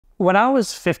When I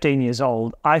was 15 years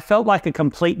old, I felt like a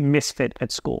complete misfit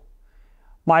at school.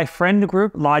 My friend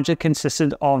group largely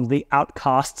consisted of the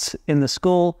outcasts in the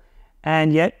school,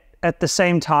 and yet at the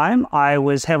same time, I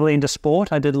was heavily into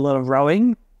sport. I did a lot of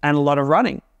rowing and a lot of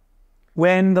running.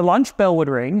 When the lunch bell would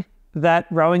ring, that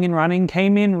rowing and running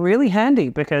came in really handy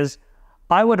because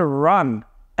I would run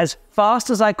as fast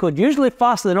as I could, usually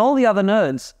faster than all the other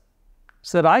nerds,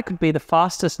 so that I could be the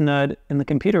fastest nerd in the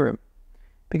computer room.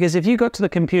 Because if you got to the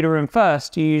computer room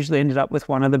first, you usually ended up with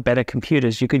one of the better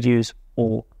computers you could use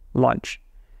all lunch.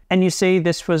 And you see,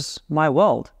 this was my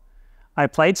world. I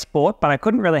played sport, but I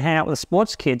couldn't really hang out with the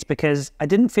sports kids because I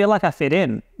didn't feel like I fit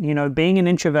in. You know, being an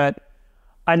introvert,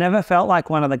 I never felt like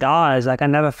one of the guys. Like, I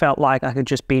never felt like I could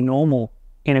just be normal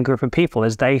in a group of people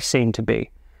as they seemed to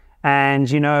be. And,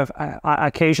 you know, I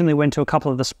occasionally went to a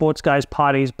couple of the sports guys'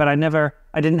 parties, but I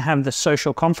didn't have the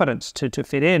social confidence to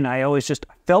fit in. I always just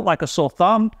felt like a sore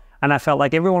thumb, and I felt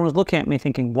like everyone was looking at me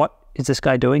thinking, what is this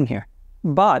guy doing here?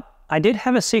 But I did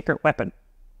have a secret weapon.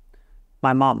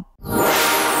 My mum.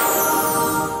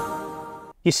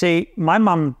 You see, my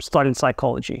mum studied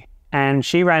psychology, and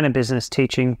she ran a business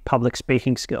teaching public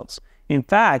speaking skills. In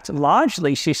fact,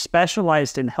 largely she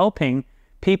specialized in helping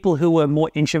people who were more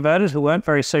introverted, who weren't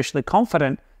very socially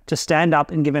confident, to stand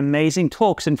up and give amazing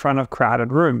talks in front of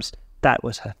crowded rooms. That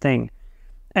was her thing.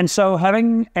 And so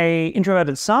having an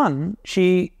introverted son,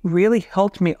 she really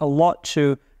helped me a lot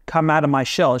to come out of my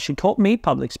shell. She taught me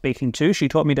public speaking too. She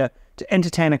taught me to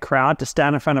entertain a crowd, to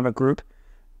stand in front of a group.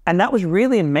 And that was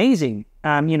really amazing.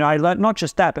 You know, I learned not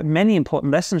just that, but many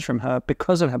important lessons from her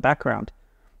because of her background.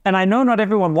 And I know not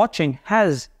everyone watching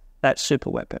has that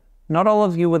super weapon. Not all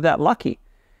of you were that lucky.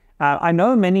 I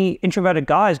know many introverted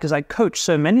guys, because I coach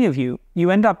so many of you,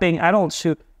 you end up being adults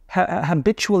who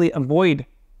habitually avoid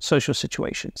social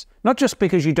situations. Not just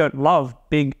because you don't love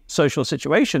big social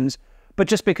situations, but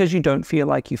just because you don't feel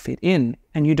like you fit in,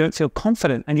 and you don't feel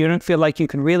confident, and you don't feel like you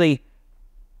can really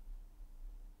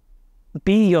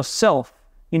be yourself,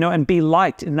 you know, and be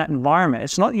liked in that environment.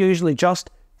 It's not usually just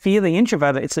feeling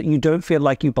introverted, it's that you don't feel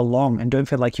like you belong and don't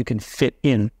feel like you can fit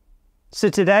in. So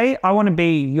today, I want to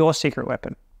be your secret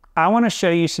weapon. I want to show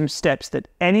you some steps that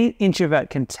any introvert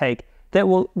can take that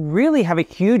will really have a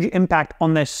huge impact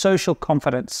on their social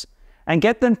confidence and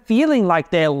get them feeling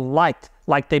like they're liked,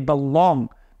 like they belong.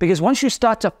 Because once you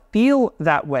start to feel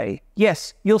that way,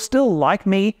 yes, you'll still, like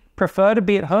me, prefer to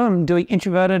be at home doing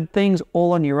introverted things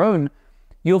all on your own.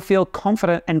 You'll feel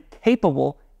confident and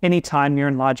capable anytime you're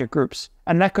in larger groups.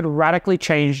 And that could radically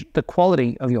change the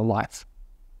quality of your life.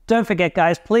 Don't forget,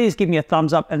 guys, please give me a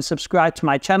thumbs up and subscribe to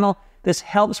my channel. This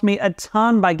helps me a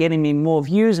ton by getting me more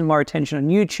views and more attention on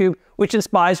YouTube, which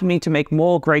inspires me to make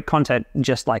more great content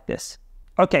just like this.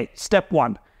 Okay, step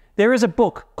 1. There is a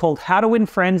book called How to Win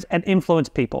Friends and Influence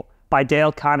People by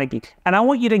Dale Carnegie, and I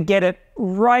want you to get it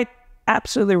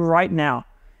absolutely right now.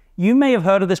 You may have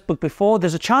heard of this book before.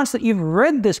 There's a chance that you've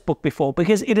read this book before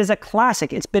because it is a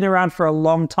classic. It's been around for a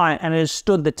long time and it has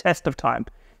stood the test of time.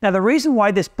 Now, the reason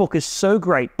why this book is so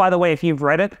great, by the way, if you've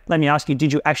read it, let me ask you,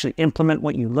 did you actually implement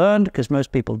what you learned? Because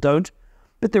most people don't.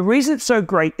 But the reason it's so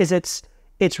great is it's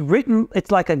written, it's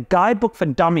like a guidebook for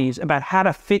dummies about how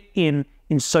to fit in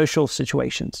social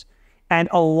situations. And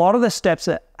a lot of the steps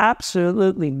are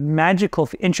absolutely magical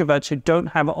for introverts who don't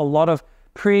have a lot of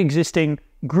pre-existing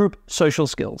group social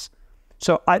skills.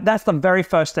 So that's the very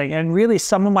first thing. And really,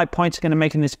 some of my points I'm going to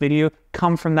make in this video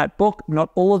come from that book, not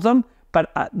all of them. But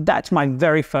that's my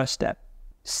very first step.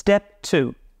 Step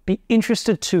 2, be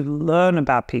interested to learn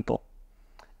about people.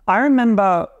 I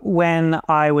remember when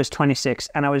I was 26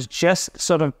 and I was just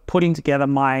sort of putting together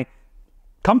my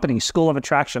company, School of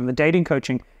Attraction, the dating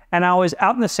coaching, and I was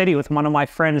out in the city with one of my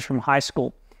friends from high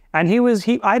school. And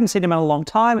I hadn't seen him in a long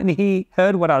time, and he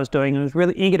heard what I was doing and was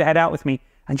really eager to head out with me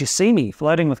and just see me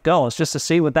flirting with girls, just to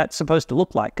see what that's supposed to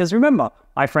look like. Because remember,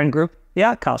 my friend group, the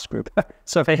outcast group.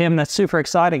 So for him, that's super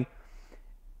exciting.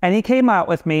 And he came out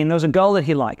with me, and there was a girl that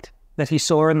he liked, that he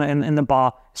saw in the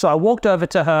bar. So I walked over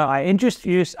to her, I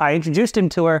introduced him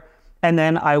to her, and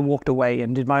then I walked away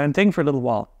and did my own thing for a little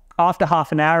while. After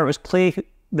half an hour, it was clear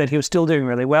that he was still doing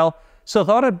really well. So I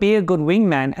thought I'd be a good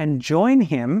wingman and join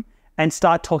him and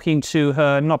start talking to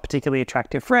her not particularly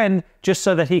attractive friend, just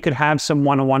so that he could have some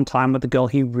one-on-one time with the girl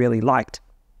he really liked.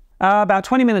 About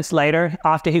 20 minutes later,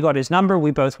 after he got his number, we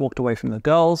both walked away from the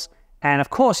girls. And of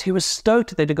course, he was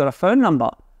stoked that he'd got a phone number.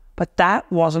 But that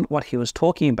wasn't what he was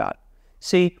talking about.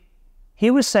 See,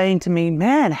 he was saying to me,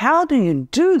 man, how do you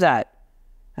do that?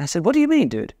 And I said, what do you mean,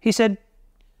 dude? He said,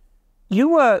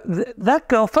 that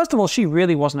girl, first of all, she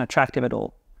really wasn't attractive at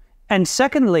all. And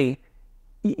secondly,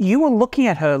 you were looking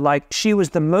at her like she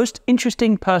was the most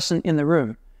interesting person in the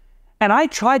room. And I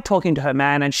tried talking to her,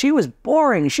 man, and she was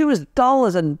boring. She was dull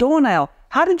as a doornail.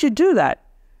 How did you do that?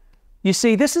 You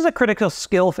see, this is a critical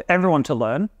skill for everyone to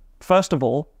learn, first of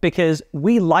all, because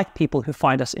we like people who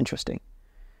find us interesting.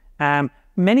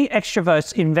 Many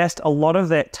extroverts invest a lot of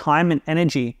their time and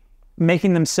energy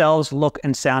making themselves look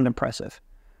and sound impressive.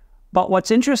 But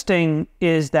what's interesting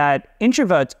is that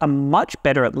introverts are much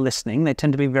better at listening. They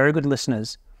tend to be very good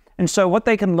listeners. And so what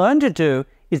they can learn to do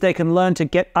is they can learn to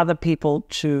get other people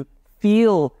to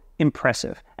feel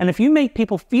impressive. And if you make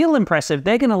people feel impressive,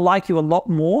 they're going to like you a lot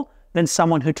more than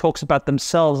someone who talks about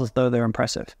themselves as though they're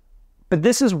impressive. But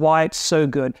this is why it's so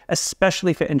good,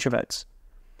 especially for introverts.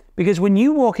 Because when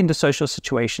you walk into social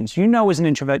situations, you know as an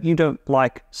introvert, you don't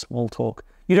like small talk.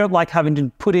 You don't like having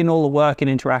to put in all the work in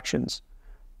interactions.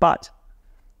 But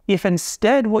if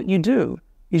instead what you do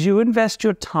is you invest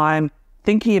your time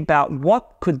thinking about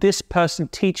what could this person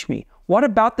teach me? What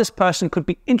about this person could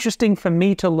be interesting for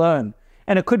me to learn?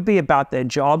 And it could be about their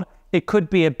job. It could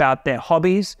be about their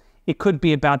hobbies. It could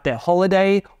be about their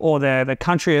holiday or the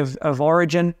country of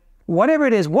origin. Whatever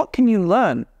it is, what can you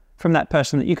learn from that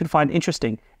person that you could find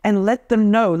interesting? And let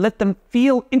them know, let them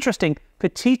feel interesting for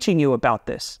teaching you about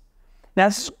this. Now,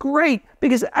 this is great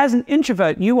because as an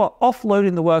introvert, you are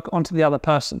offloading the work onto the other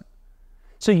person.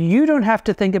 So you don't have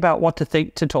to think about what to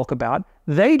talk about.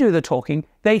 They do the talking.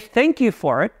 They thank you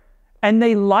for it. And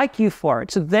they like you for it.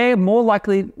 So they're more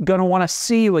likely going to want to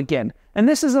see you again. And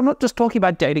this is, I'm not just talking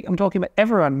about dating, I'm talking about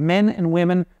everyone, men and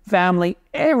women, family,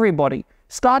 everybody.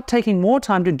 Start taking more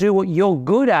time to do what you're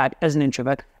good at as an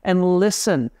introvert and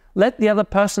listen. Let the other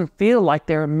person feel like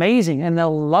they're amazing and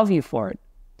they'll love you for it.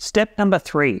 Step number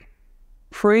 3,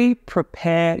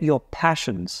 prepare your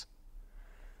passions.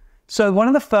 So one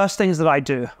of the first things that I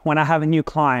do when I have a new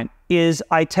client is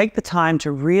I take the time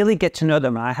to really get to know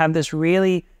them. I have this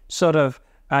really sort of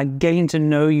getting to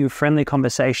know you friendly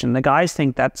conversation. The guys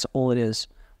think that's all it is.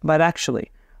 But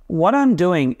actually, what I'm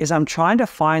doing is I'm trying to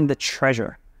find the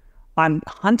treasure. I'm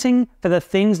hunting for the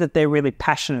things that they're really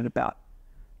passionate about.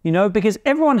 You know, because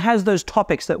everyone has those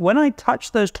topics that when I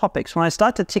touch those topics, when I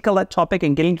start to tickle that topic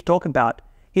and getting to talk about,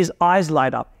 his eyes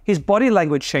light up, his body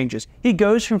language changes. He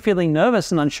goes from feeling nervous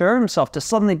and unsure of himself to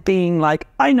suddenly being like,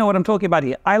 I know what I'm talking about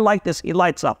here. I like this. He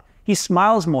lights up. He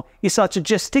smiles more. He starts to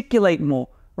gesticulate more.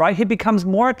 Right? He becomes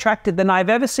more attracted than I've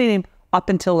ever seen him up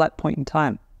until that point in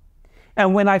time.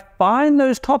 And when I find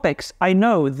those topics, I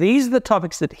know these are the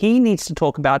topics that he needs to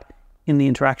talk about in the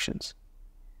interactions.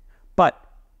 But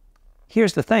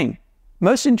here's the thing.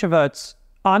 Most introverts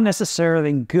aren't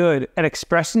necessarily good at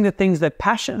expressing the things they're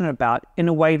passionate about in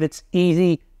a way that's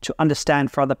easy to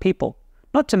understand for other people.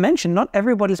 Not to mention, not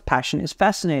everybody's passion is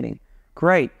fascinating.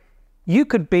 Great. You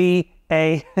could be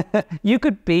a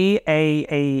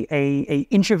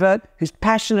introvert who's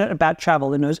passionate about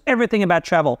travel and knows everything about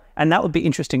travel, and that would be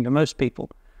interesting to most people,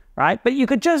 right? But you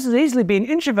could just as easily be an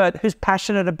introvert who's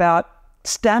passionate about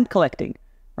stamp collecting,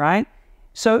 right?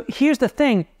 So here's the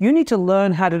thing. You need to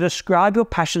learn how to describe your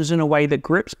passions in a way that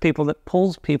grips people, that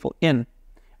pulls people in.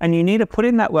 And you need to put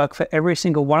in that work for every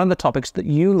single one of the topics that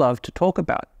you love to talk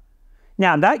about.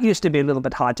 Now, that used to be a little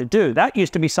bit hard to do. That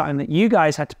used to be something that you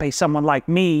guys had to pay someone like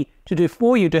me to do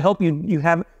for you, to help you. You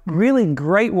have really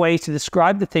great ways to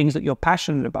describe the things that you're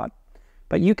passionate about.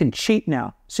 But you can cheat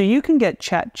now. So you can get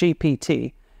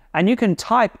ChatGPT and you can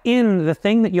type in the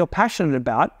thing that you're passionate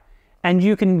about, and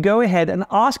you can go ahead and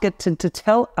ask it to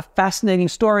tell a fascinating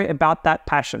story about that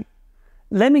passion.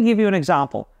 Let me give you an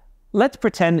example. Let's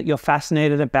pretend that you're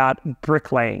fascinated about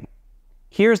bricklaying.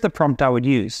 Here's the prompt I would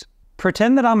use.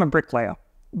 Pretend that I'm a bricklayer,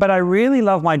 but I really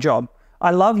love my job. I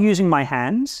love using my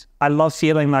hands. I love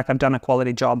feeling like I've done a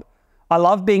quality job. I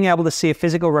love being able to see a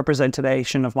physical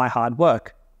representation of my hard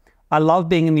work. I love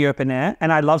being in the open air,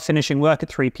 and I love finishing work at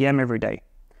 3 p.m. every day.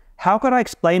 How could I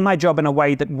explain my job in a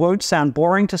way that won't sound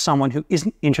boring to someone who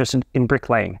isn't interested in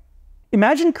bricklaying?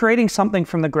 Imagine creating something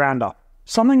from the ground up,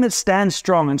 something that stands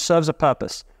strong and serves a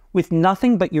purpose, with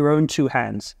nothing but your own 2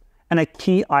 hands and a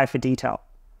keen eye for detail.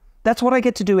 That's what I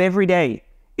get to do every day.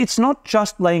 It's not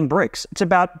just laying bricks. It's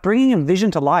about bringing a vision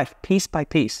to life piece by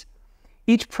piece.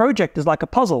 Each project is like a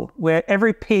puzzle where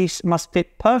every piece must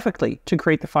fit perfectly to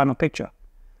create the final picture.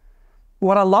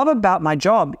 What I love about my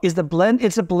job is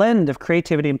it's a blend of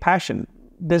creativity and passion.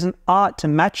 There's an art to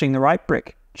matching the right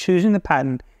brick, choosing the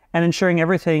pattern, and ensuring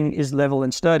everything is level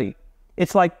and sturdy.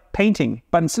 It's like painting,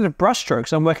 but instead of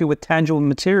brushstrokes, I'm working with tangible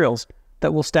materials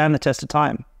that will stand the test of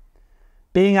time.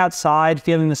 Being outside,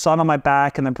 feeling the sun on my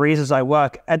back and the breeze as I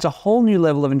work adds a whole new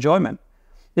level of enjoyment.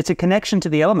 It's a connection to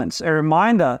the elements, a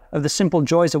reminder of the simple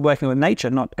joys of working with nature,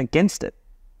 not against it.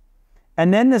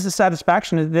 And then there's the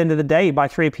satisfaction at the end of the day by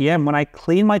 3 p.m. when I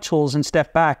clean my tools and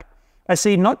step back I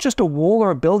see not just a wall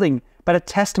or a building, but a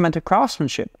testament to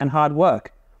craftsmanship and hard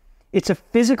work. It's a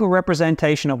physical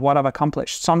representation of what I've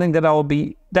accomplished, something that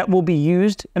will be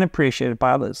used and appreciated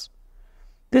by others.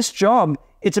 This job,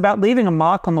 it's about leaving a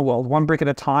mark on the world, one brick at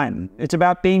a time. It's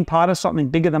about being part of something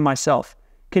bigger than myself,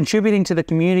 contributing to the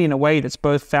community in a way that's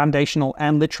both foundational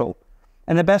and literal.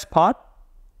 And the best part,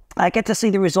 I get to see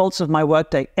the results of my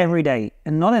workday every day,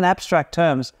 and not in abstract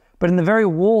terms, but in the very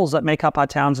walls that make up our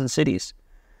towns and cities.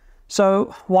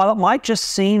 So while it might just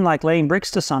seem like laying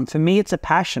bricks to some, for me it's a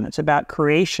passion. It's about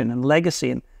creation and legacy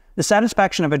and the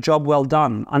satisfaction of a job well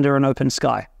done under an open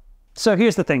sky. So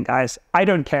here's the thing, guys. I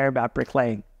don't care about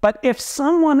bricklaying. But if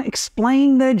someone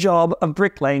explained their job of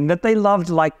bricklaying that they loved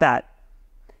like that,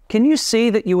 can you see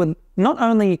that you would not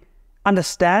only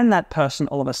understand that person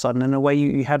all of a sudden in a way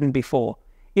you hadn't before?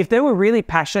 If they were really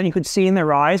passionate, you could see in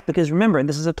their eyes, because remember,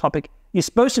 this is a topic, you're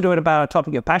supposed to do it about a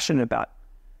topic you're passionate about.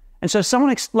 And so if someone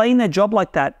explained their job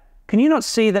like that, can you not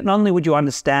see that not only would you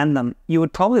understand them, you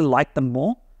would probably like them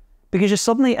more? Because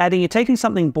you're taking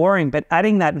something boring, but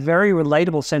adding that very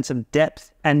relatable sense of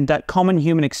depth and that common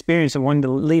human experience of wanting to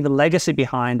leave a legacy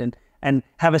behind and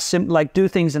have do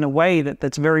things in a way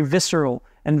that's very visceral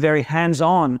and very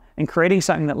hands-on and creating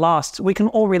something that lasts. We can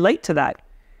all relate to that.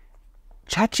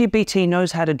 ChatGPT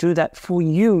knows how to do that for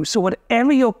you. So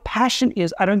whatever your passion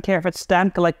is, I don't care if it's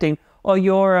stamp collecting or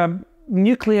you're a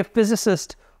nuclear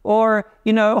physicist or,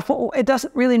 it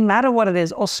doesn't really matter what it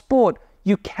is, or sport.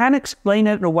 You can explain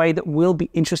it in a way that will be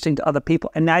interesting to other people.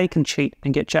 And now you can cheat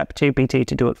and get ChatGPT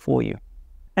to do it for you.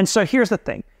 And so here's the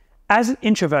thing. As an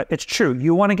introvert, it's true.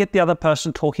 You want to get the other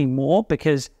person talking more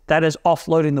because that is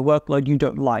offloading the workload you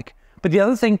don't like. But the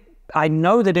other thing I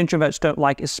know that introverts don't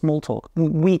like is small talk.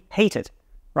 We hate it,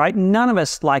 right? None of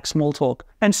us like small talk.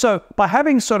 And so by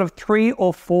having sort of 3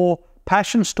 or 4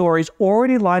 passion stories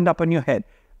already lined up in your head,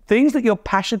 things that you're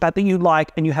passionate about that you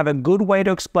like, and you have a good way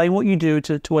to explain what you do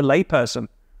to a layperson,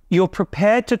 you're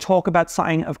prepared to talk about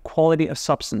something of quality of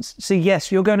substance. So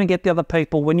yes, you're going to get the other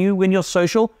people. When you're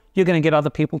social, you're going to get other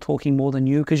people talking more than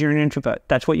you because you're an introvert.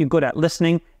 That's what you're good at,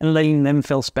 listening and letting them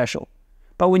feel special.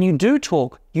 But when you do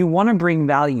talk, you want to bring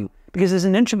value because as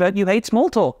an introvert, you hate small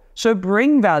talk. So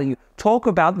bring value. Talk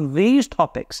about these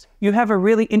topics. You have a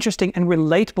really interesting and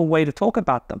relatable way to talk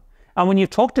about them. And when you've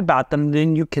talked about them,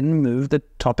 then you can move the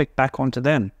topic back onto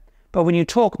them. But when you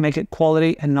talk, make it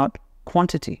quality and not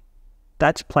quantity.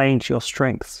 That's playing to your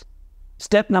strengths.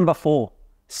 Step number 4,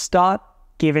 start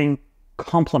giving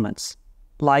compliments,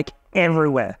 like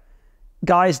everywhere.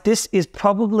 Guys, this is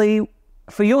probably,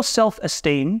 for your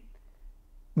self-esteem,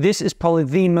 this is probably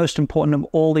the most important of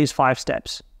all these 5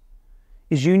 steps,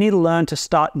 is you need to learn to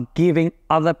start giving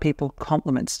other people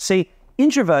compliments. See,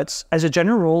 introverts, as a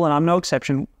general rule, and I'm no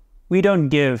exception, we don't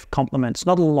give compliments,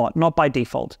 not a lot, not by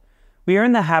default. We are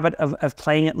in the habit of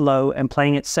playing it low and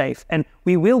playing it safe. And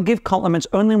we will give compliments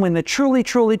only when they're truly,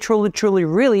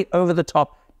 really over the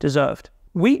top deserved.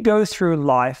 We go through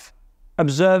life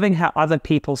observing how other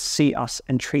people see us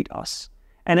and treat us.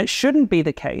 And it shouldn't be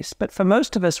the case, but for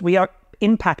most of us, we are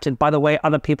impacted by the way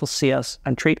other people see us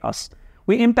and treat us.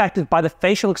 We're impacted by the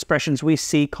facial expressions we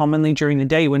see commonly during the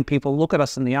day when people look at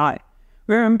us in the eye.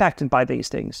 We're impacted by these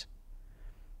things.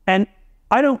 And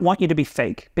I don't want you to be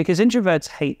fake because introverts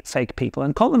hate fake people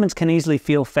and compliments can easily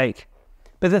feel fake.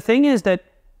 But the thing is that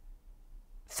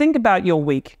think about your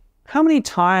week. How many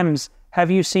times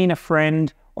have you seen a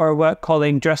friend or a work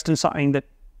colleague dressed in something that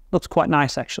looks quite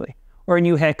nice actually, or a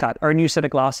new haircut or a new set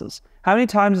of glasses? How many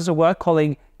times has a work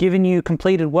colleague given you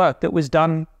completed work that was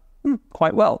done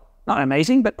quite well? Not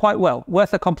amazing, but quite well,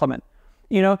 worth a compliment.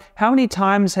 How many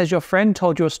times has your friend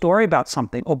told you a story about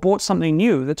something or bought something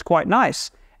new that's quite nice?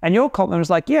 And your compliment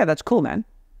was like, yeah, that's cool, man,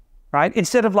 right?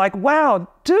 Instead of like, wow,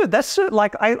 dude, that's so,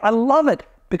 like, I love it,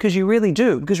 because you really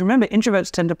do. Because remember, introverts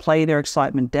tend to play their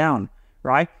excitement down,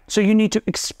 right? So you need to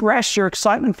express your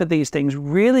excitement for these things,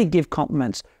 really give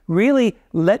compliments, really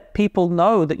let people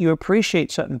know that you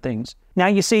appreciate certain things. Now,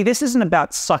 you see, this isn't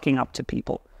about sucking up to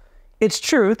people. It's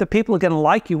true that people are going to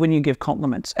like you when you give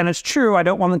compliments. And it's true, I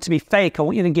don't want them to be fake. I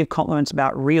want you to give compliments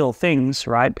about real things,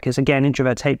 right? Because again,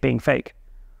 introverts hate being fake.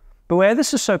 But where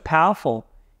this is so powerful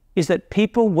is that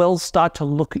people will start to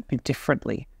look at you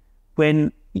differently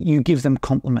when you give them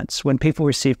compliments, when people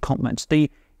receive compliments. The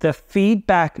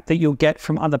feedback that you'll get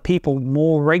from other people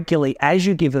more regularly as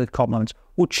you give the compliments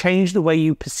will change the way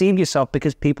you perceive yourself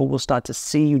because people will start to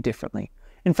see you differently.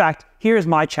 In fact, here is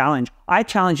my challenge. I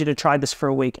challenge you to try this for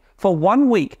a week. For 1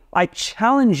 week, I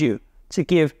challenge you to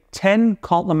give 10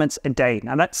 compliments a day.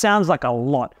 Now that sounds like a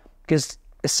lot because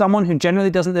as someone who generally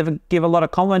doesn't ever give a lot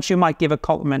of compliments, you might give a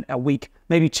compliment a week,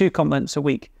 maybe 2 compliments a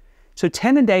week. So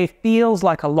 10 a day feels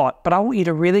like a lot, but I want you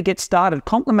to really get started.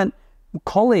 Compliment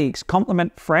colleagues,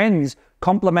 compliment friends,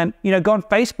 compliment, go on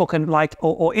Facebook and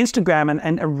or Instagram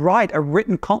and write a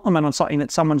written compliment on something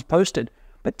that someone's posted.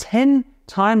 But 10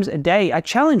 times a day, I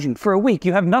challenge you for a week.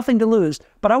 You have nothing to lose,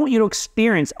 but I want you to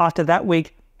experience after that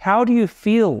week, how do you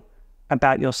feel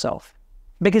about yourself?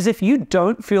 Because if you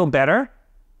don't feel better,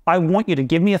 I want you to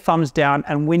give me a thumbs down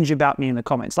and whinge about me in the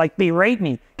comments. Like, berate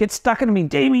me, get stuck into me.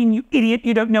 Damien, you idiot,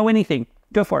 you don't know anything.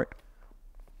 Go for it.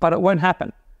 But it won't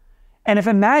happen. And if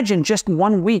imagine just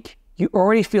 1 week, you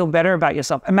already feel better about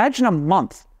yourself. Imagine a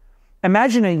month.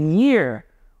 Imagine a year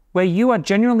where you are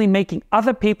genuinely making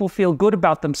other people feel good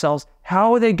about themselves.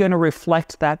 How are they going to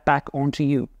reflect that back onto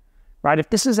you, right? If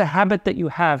this is a habit that you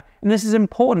have, and this is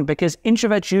important because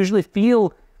introverts usually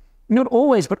feel, not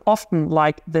always, but often,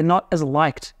 like they're not as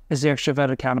liked as their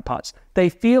extroverted counterparts. They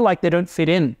feel like they don't fit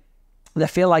in. They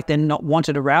feel like they're not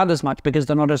wanted around as much because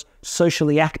they're not as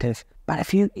socially active.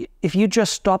 But if you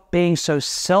just stop being so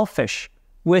selfish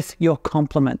with your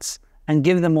compliments and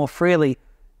give them more freely,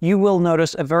 you will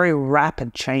notice a very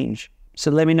rapid change.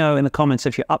 So let me know in the comments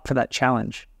if you're up for that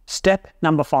challenge. Step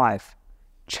number 5,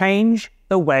 change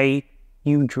the way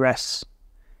you dress.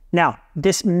 Now,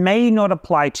 this may not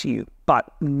apply to you,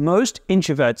 but most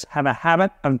introverts have a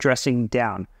habit of dressing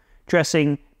down,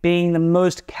 being the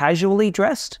most casually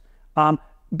dressed,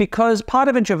 because part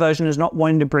of introversion is not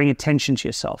wanting to bring attention to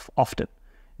yourself often,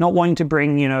 not wanting to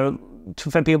bring,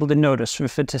 for people to notice,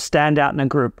 to stand out in a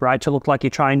group, right? To look like you're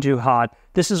trying too hard.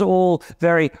 This is all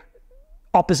very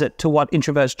opposite to what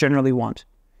introverts generally want.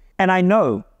 And I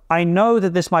know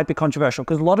that this might be controversial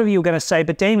because a lot of you are going to say,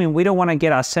 but Damien, we don't want to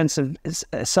get our sense of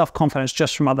self-confidence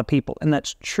just from other people. And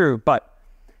that's true. But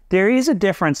there is a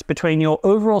difference between your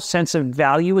overall sense of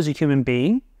value as a human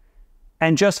being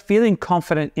and just feeling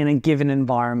confident in a given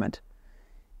environment.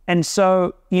 And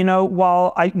so,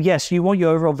 while yes, you want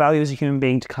your overall value as a human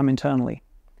being to come internally,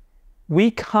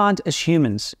 we can't, as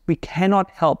humans, we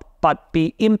cannot help but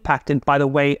be impacted by the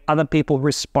way other people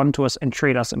respond to us and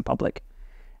treat us in public.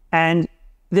 And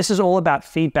this is all about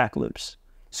feedback loops.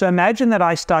 So imagine that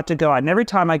I start to go out, and every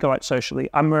time I go out socially,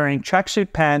 I'm wearing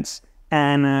tracksuit pants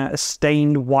and a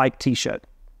stained white t-shirt.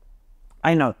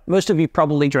 I know, most of you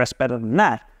probably dress better than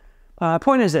that.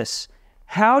 Point is this.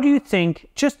 How do you think,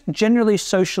 just generally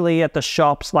socially at the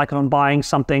shops, like I'm buying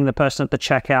something, the person at the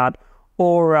checkout,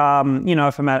 or,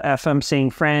 if I'm seeing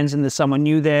friends and there's someone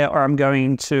new there, or I'm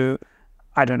going to,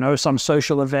 I don't know, some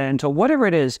social event or whatever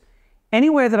it is,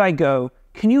 anywhere that I go,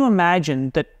 can you imagine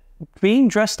that being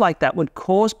dressed like that would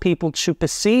cause people to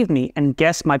perceive me and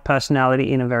guess my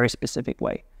personality in a very specific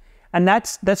way? And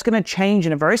that's going to change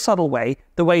in a very subtle way,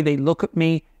 the way they look at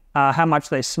me, how much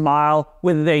they smile,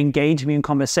 whether they engage me in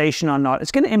conversation or not.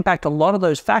 It's going to impact a lot of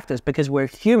those factors because we're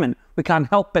human. We can't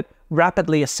help but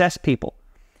rapidly assess people.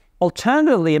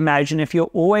 Alternatively, imagine if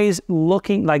you're always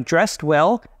looking like dressed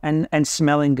well and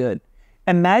smelling good.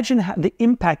 Imagine the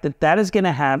impact that is going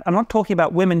to have. I'm not talking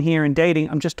about women here and dating.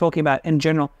 I'm just talking about in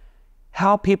general,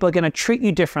 how people are going to treat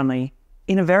you differently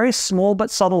in a very small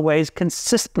but subtle ways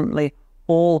consistently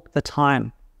all the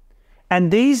time.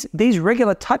 And these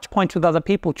regular touch points with other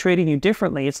people treating you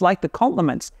differently, it's like the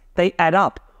compliments, they add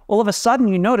up. All of a sudden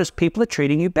you notice people are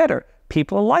treating you better.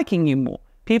 People are liking you more.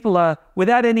 People are,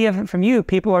 without any effort from you,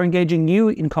 people are engaging you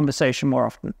in conversation more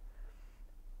often.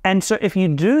 And so if you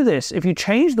do this, if you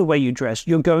change the way you dress,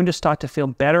 you're going to start to feel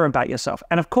better about yourself.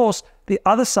 And of course, the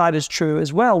other side is true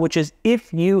as well, which is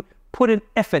if you put an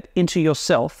effort into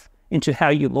yourself, into how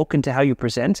you look, into how you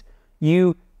present,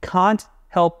 you can't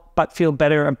help but feel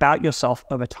better about yourself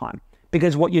over time.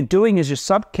 Because what you're doing is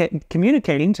you're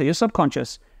communicating to your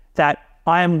subconscious that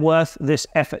I am worth this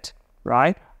effort,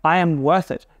 right? I am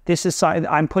worth it. This is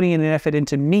I'm putting in an effort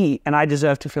into me and I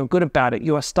deserve to feel good about it.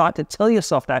 You are start to tell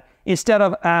yourself that instead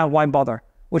of, why bother?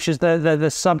 Which is the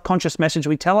subconscious message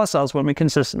we tell ourselves when we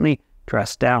consistently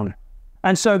dress down.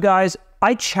 And so guys,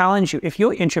 I challenge you, if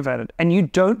you're introverted and you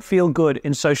don't feel good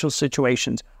in social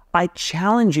situations, I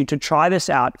challenge you to try this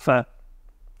out for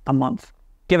a month.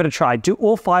 Give it a try. Do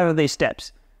all 5 of these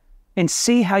steps and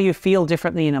see how you feel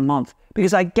differently in a month.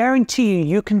 Because I guarantee you,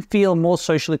 you can feel more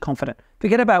socially confident.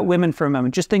 Forget about women for a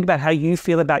moment. Just think about how you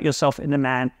feel about yourself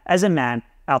as a man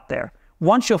out there.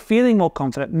 Once you're feeling more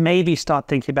confident, maybe start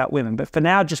thinking about women. But for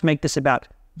now, just make this about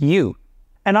you.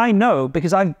 And I know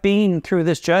because I've been through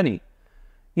this journey.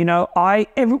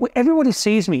 Everybody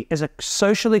sees me as a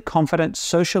socially confident,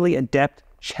 socially adept,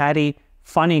 chatty,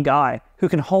 funny guy who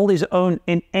can hold his own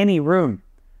in any room.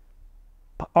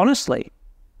 But honestly,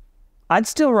 I'd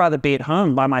still rather be at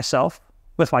home by myself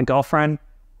with my girlfriend,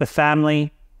 with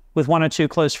family, with 1 or 2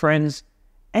 close friends,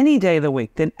 any day of the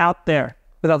week than out there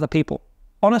with other people.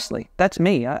 Honestly, that's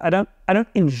me. I don't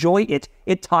enjoy it.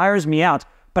 It tires me out,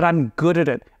 but I'm good at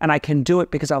it and I can do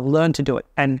it because I've learned to do it,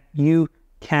 and you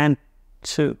can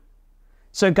too.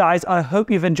 So guys, I hope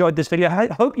you've enjoyed this video. I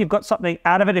hope you've got something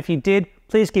out of it. If you did,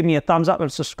 please give me a thumbs up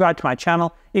and subscribe to my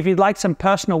channel. If you'd like some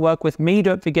personal work with me,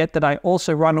 don't forget that I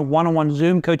also run one-on-one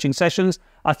Zoom coaching sessions.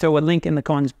 I'll throw a link in the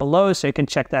comments below so you can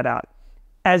check that out.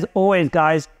 As always,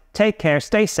 guys, take care,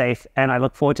 stay safe, and I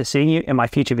look forward to seeing you in my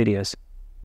future videos.